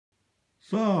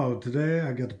So today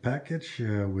I got a package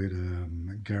with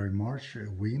G Marsh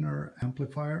Wiener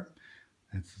amplifier.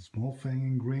 It's a small thing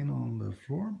in green on the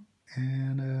floor,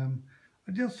 and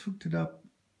I just hooked it up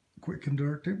quick and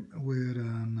dirty with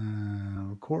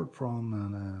a cord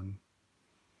from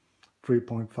a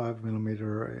 3.5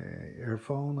 millimeter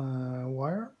earphone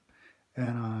wire,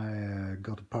 and I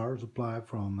got a power supply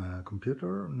from a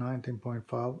computer,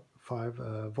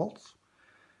 19.5 volts.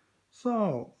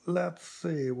 So let's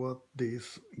see what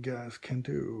these guys can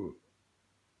do.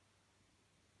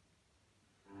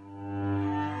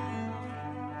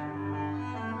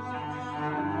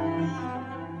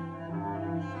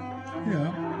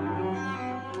 Yeah,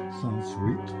 sounds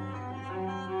sweet.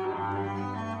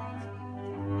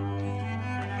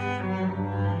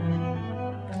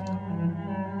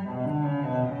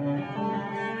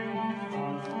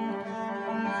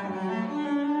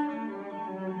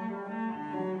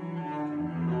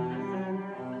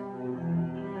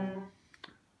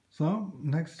 So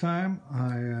next time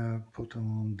I put them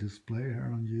on display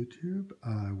here on YouTube,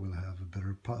 I will have a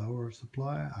better power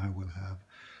supply. I will have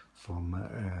some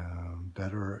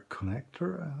better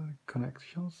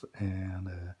connections, and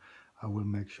I will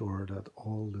make sure that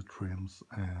all the trims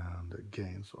and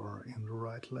gains are in the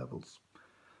right levels.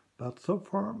 But so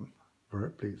far,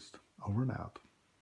 very pleased. Over and out.